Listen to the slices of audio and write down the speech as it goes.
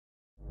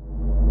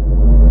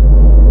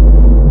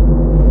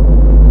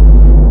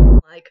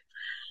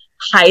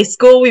high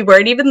school. We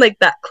weren't even like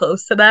that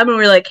close to them. And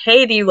we are like,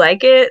 hey, do you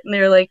like it? And they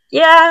were like,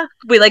 yeah.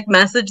 We like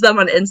messaged them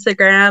on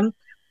Instagram,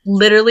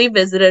 literally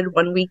visited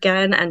one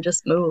weekend and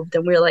just moved.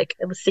 And we were like,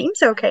 it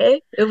seems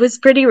okay. It was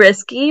pretty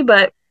risky,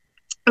 but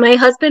my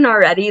husband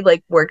already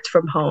like worked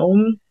from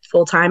home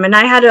full time, and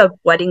I had a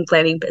wedding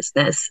planning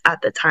business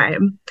at the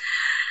time.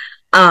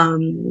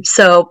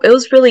 So it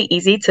was really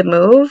easy to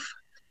move.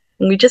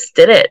 And we just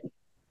did it.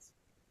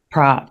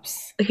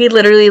 Props. He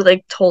literally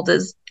like told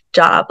his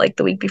job like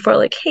the week before,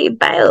 like, hey,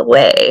 by the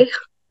way,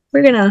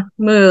 we're gonna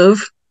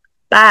move.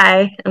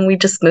 Bye. And we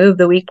just moved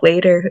the week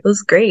later. It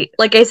was great.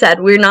 Like I said,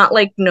 we're not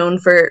like known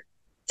for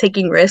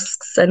taking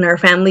risks, and our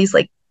families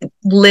like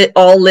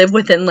all live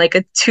within like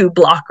a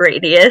 2-block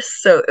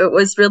radius. So it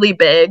was really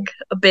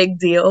a big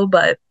deal.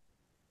 But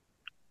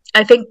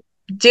I think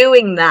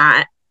doing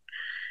that,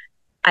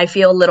 I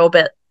feel a little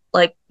bit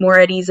like more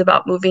at ease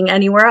about moving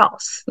anywhere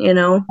else, you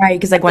know? Right,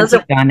 because like once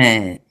you've done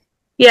it.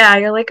 Yeah,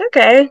 you're like,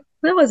 okay,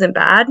 that wasn't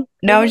bad.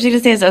 No, I was just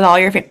gonna say, is all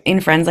your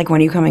friends like,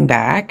 when are you coming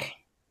back?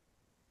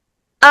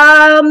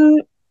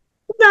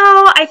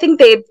 No, I think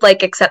they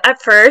like accept at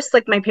first,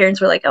 like my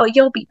parents were like, oh,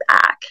 you'll be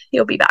back.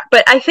 You'll be back.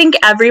 But I think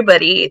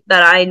everybody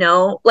that I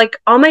know, like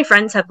all my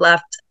friends have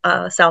left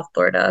South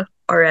Florida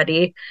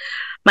already.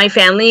 My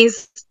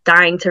family's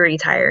dying to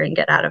retire and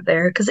get out of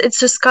there because it's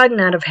just gotten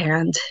out of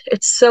hand.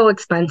 It's so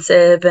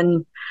expensive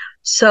and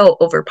so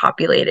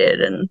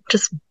overpopulated and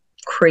just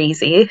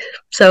crazy.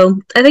 So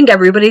I think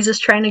everybody's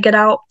just trying to get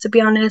out, to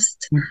be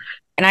honest.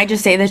 And I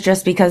just say this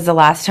just because the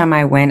last time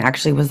I went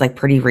actually was like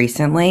pretty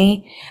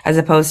recently, as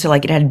opposed to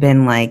like it had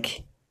been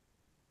like,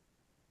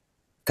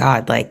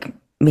 God, like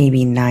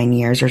maybe 9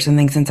 years or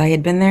something since I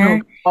had been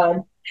there.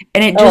 Oh,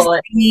 and it just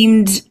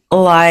seemed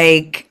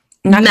like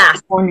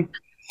massive.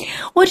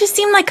 Well, it just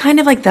seemed like kind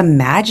of like the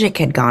magic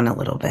had gone a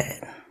little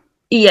bit.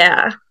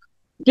 Yeah.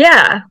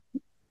 Yeah.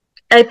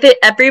 I think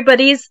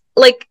everybody's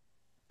like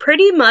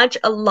pretty much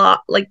a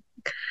lot, like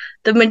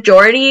the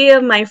majority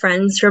of my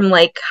friends from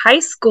like high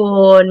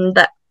school and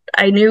that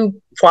I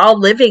knew while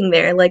living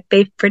there, like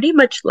they've pretty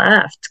much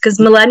left because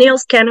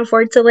millennials can't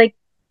afford to like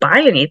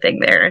buy anything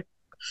there.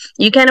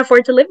 You can't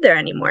afford to live there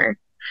anymore.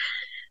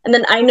 And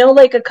then I know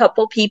like a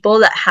couple people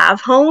that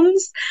have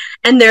homes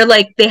and they're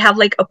like, they have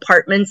like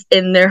apartments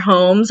in their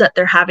homes that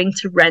they're having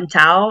to rent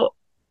out,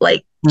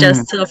 like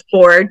just to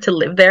afford to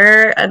live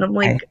there. And I'm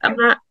like,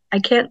 I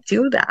can't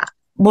do that.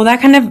 Well,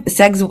 that kind of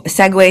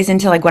segues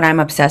into like what I'm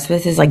obsessed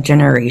with is like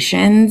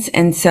generations.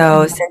 And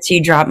so since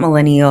you dropped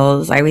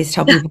millennials, I always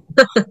tell people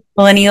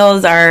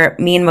millennials are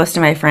me and most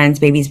of my friends,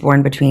 babies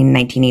born between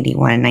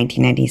 1981 and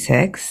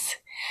 1996.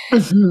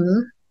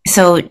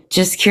 So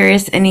just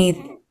curious,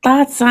 any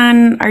thoughts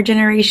on our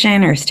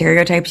generation or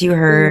stereotypes you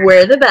heard?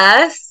 We're the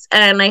best,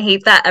 and I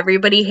hate that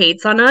everybody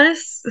hates on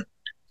us.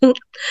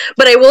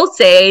 But I will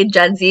say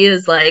Gen Z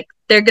is like,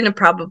 they're going to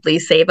probably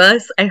save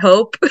us, I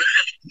hope.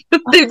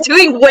 They're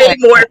doing way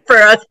more for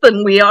us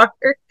than we are.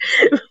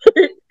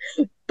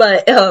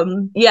 But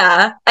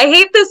yeah, I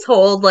hate this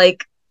whole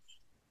like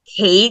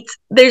hate.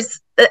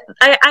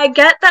 I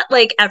get that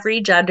like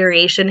every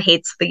generation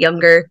hates the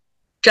younger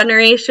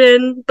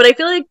generation, but I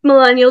feel like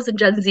millennials and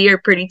Gen Z are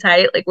pretty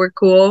tight. Like we're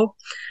cool.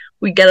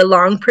 We get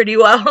along pretty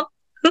well.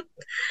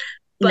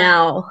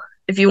 Now,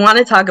 if you want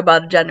to talk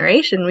about a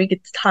generation, I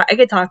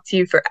could talk to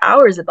you for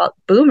hours about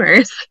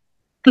boomers.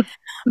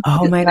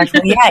 Oh my gosh.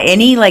 Well,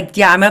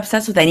 yeah, I'm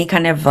obsessed with any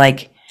kind of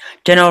like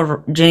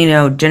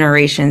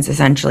generations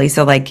essentially.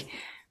 So like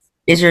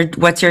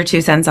what's your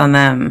 2 cents on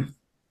them?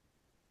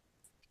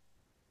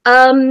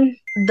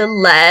 The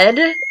lead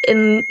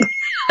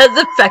has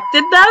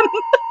affected them.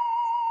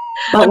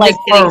 But like,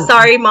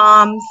 sorry,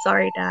 mom.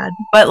 Sorry, dad.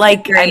 But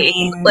like, I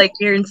mean, like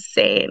you're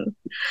insane.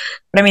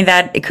 But I mean,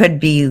 that it could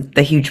be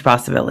the huge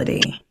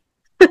possibility.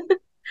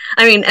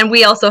 I mean, and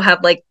we also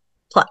have like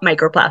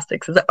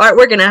microplastics.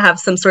 We're gonna have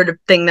some sort of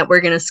thing that we're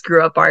gonna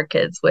screw up our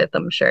kids with.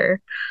 I'm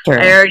sure.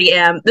 I already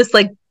am. This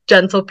like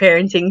gentle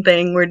parenting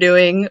thing we're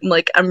doing.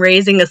 I'm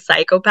raising a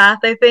psychopath,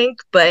 I think,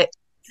 but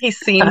he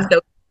seems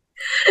to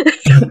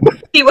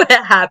see what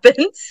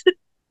happens.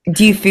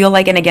 Do you feel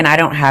like, and again, I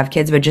don't have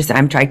kids, but just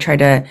I try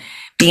to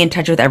be in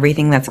touch with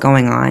everything that's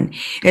going on.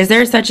 Is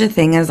there such a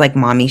thing as like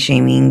mommy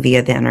shaming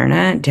via the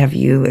internet? Have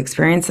you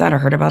experienced that or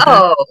heard about that?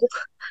 Oh,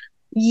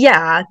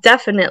 yeah,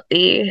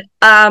 definitely.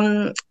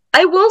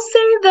 I will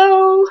say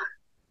though,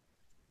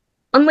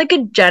 on like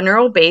a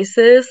general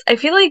basis, I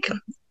feel like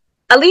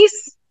at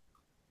least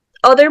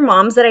other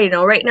moms that I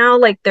know right now,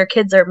 like their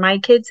kids are my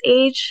kids'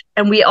 age,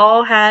 and we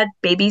all had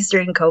babies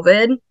during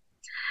COVID.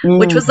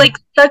 Which was like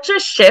such a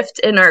shift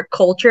in our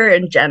culture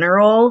in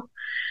general,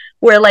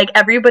 where like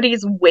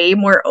everybody's way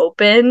more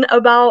open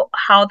about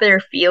how they're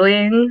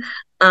feeling.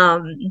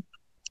 So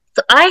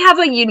I have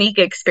a unique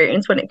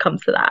experience when it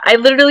comes to that. I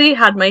literally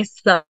had my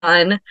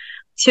son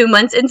 2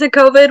 months into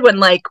COVID when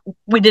like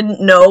we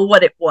didn't know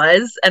what it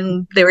was,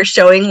 and they were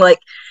showing like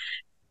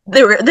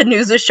the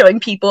news was showing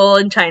people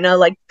in China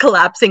like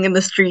collapsing in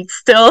the streets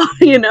still,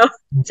 you know.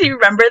 Do you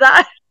remember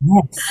that?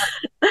 Yes.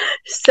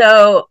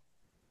 So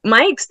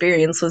my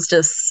experience was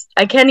just,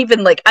 I can't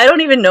even, like, I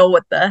don't even know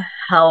what the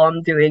hell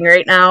I'm doing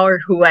right now or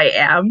who I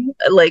am.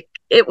 Like,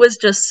 it was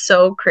just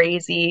so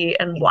crazy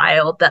and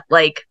wild that,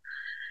 like,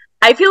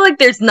 I feel like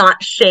there's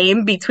not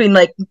shame between,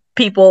 like,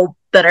 people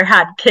that are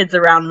had kids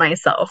around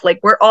myself. Like,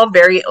 we're all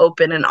very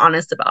open and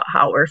honest about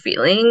how we're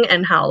feeling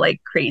and how,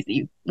 like,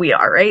 crazy we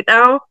are right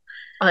now.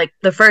 Like,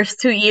 the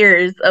first 2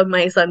 years of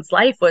my son's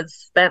life was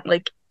spent,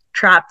 like,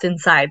 trapped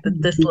inside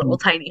this little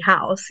tiny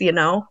house, you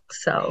know?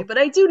 So, but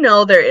I do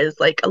know there is,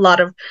 like, a lot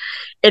of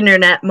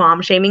internet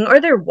mom shaming,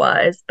 or there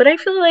was, but I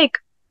feel like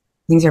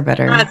Things are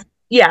better.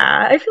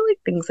 yeah, I feel like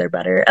things are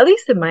better, at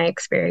least in my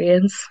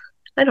experience.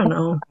 I don't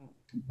know.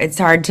 It's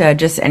hard to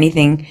just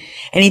anything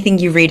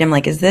you read. I'm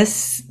like, is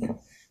this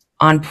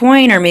on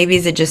point, or maybe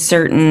is it just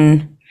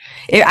certain?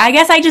 I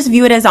guess I just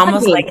view it as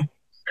almost like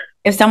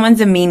if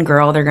someone's a mean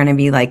girl, they're going to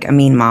be like a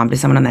mean mom to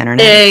someone on the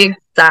internet.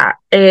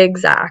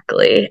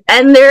 Exactly.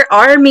 And there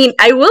are mean,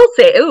 I will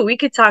say, oh, we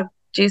could talk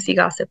juicy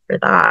gossip for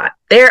that.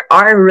 There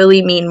are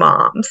really mean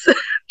moms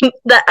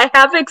that I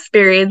have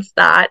experienced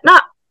that.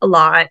 Not a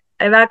lot.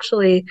 I've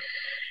actually,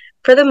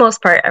 for the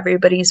most part,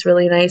 everybody's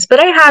really nice.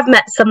 But I have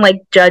met some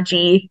like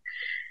judgy,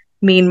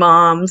 mean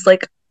moms.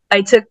 Like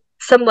I took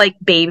some like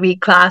baby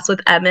class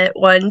with Emmett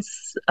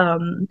once.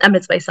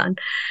 Emmett's my son.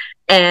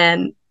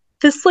 And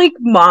this like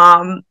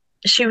mom,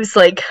 she was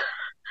like,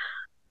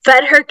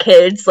 fed her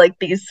kids like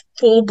these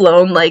full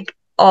blown like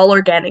all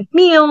organic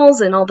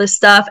meals and all this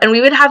stuff, and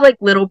we would have like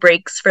little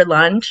breaks for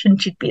lunch,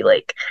 and she'd be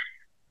like,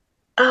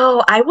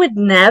 oh, I would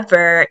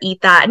never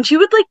eat that, and she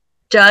would like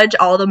judge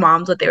all the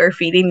moms what they were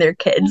feeding their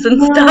kids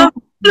and stuff.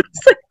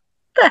 It's like,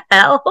 the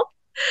hell.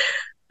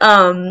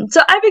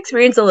 So I've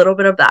experienced a little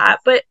bit of that,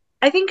 but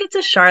I think it's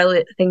a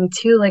Charlotte thing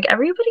too. Like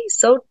everybody's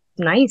so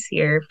nice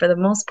here for the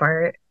most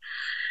part.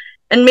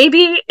 And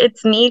maybe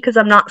it's me because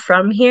I'm not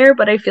from here,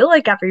 but I feel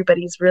like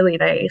everybody's really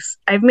nice.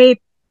 I've made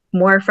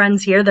more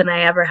friends here than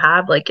I ever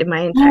have, like in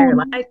my entire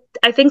life.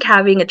 I think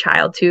having a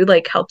child too,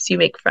 like helps you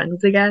make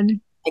friends again.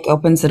 Like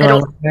opens the door a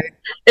little bit.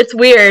 It's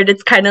weird.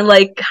 It's kind of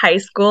like high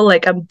school.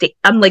 Like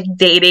I'm like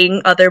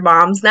dating other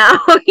moms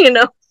now. You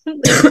know,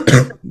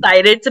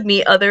 excited to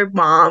meet other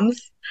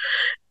moms.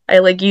 I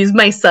like use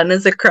my son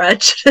as a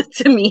crutch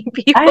to meet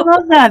people. I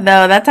love that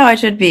though. That's how it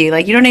should be.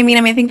 Like, you know what I mean?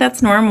 I mean, I think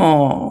that's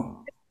normal.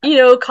 You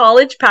know,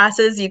 college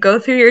passes, you go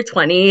through your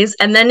 20s,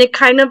 and then it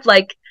kind of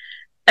like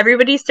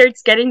everybody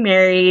starts getting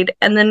married,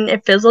 and then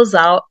it fizzles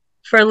out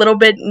for a little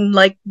bit, and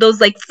like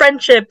those like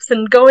friendships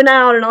and going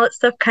out and all that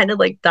stuff kind of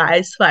like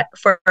dies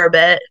for a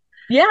bit.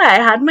 Yeah, I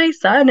had my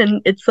son,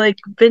 and it's like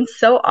been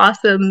so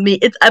awesome.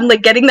 I'm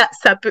like getting that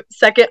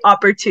second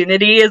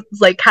opportunity. It's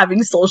like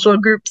having social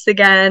groups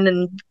again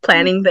and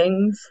planning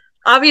things.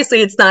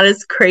 Obviously, it's not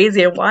as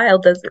crazy and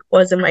wild as it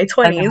was in my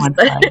 20s,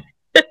 but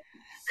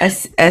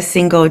a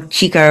single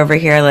chica over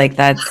here, like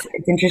it's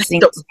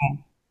interesting.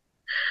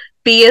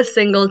 Be a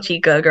single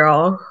chica,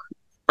 girl.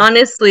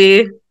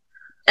 Honestly.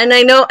 And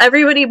I know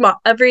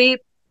every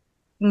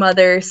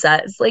mother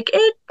says, like,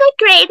 it's the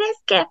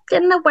greatest gift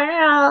in the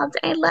world.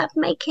 I love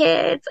my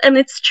kids. And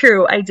it's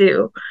true, I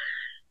do.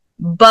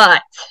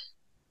 But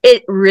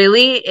it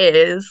really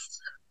is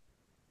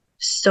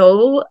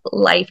so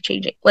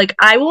life-changing. Like,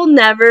 I will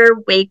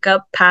never wake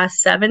up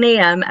past 7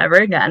 a.m. ever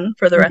again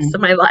for the rest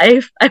of my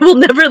life. I will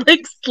never,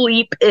 like,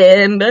 sleep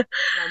in.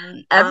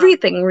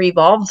 Everything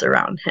revolves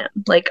around him.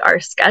 Like, our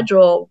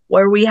schedule,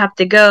 where we have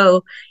to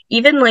go,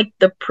 even, like,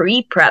 the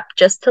pre-prep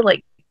just to,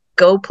 like,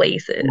 go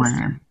places.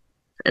 Wow.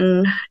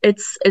 And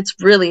it's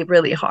really,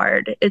 really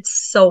hard.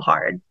 It's so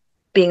hard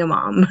being a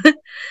mom.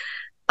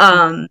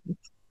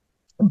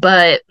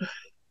 But,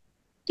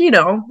 you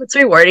know, it's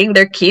rewarding.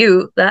 They're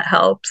cute. That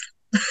helps.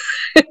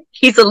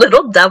 He's a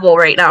little devil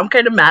right now. I'm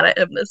kind of mad at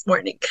him this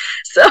morning.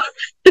 So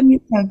he's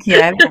so cute.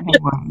 I've had him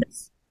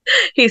once.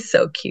 He's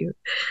so cute.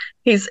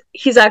 He's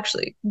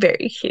actually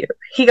very cute.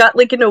 He got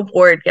like an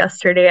award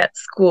yesterday at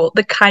school,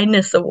 the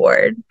kindness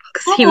award,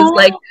 because he was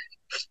like,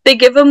 they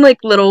give him like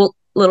little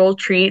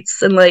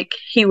treats, and like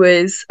he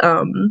was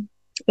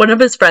one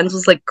of his friends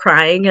was like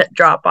crying at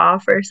drop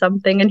off or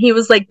something, and he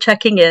was like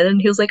checking in,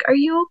 and he was like, are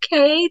you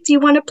okay? Do you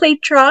want to play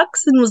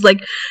trucks? And was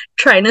like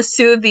trying to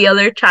soothe the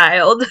other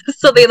child.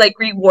 So they like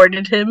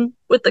rewarded him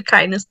with the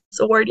kindness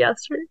award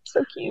yesterday.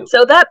 So cute.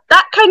 So that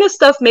kind of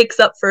stuff makes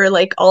up for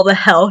like all the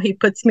hell he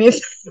puts me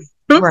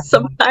through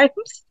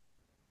sometimes.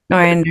 No,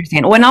 I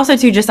understand. Well, and also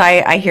too, just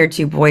I hear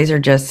too, boys are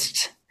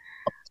just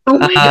oh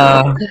my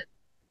god,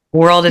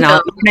 world and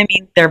all. I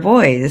mean, they're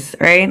boys,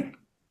 right?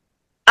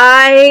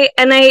 I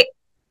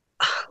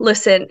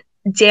listen,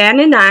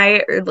 Dan and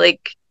I are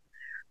like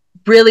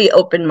really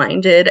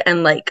open-minded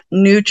and like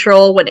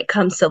neutral when it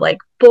comes to like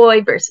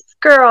boy versus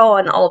girl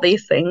and all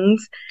these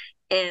things.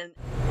 And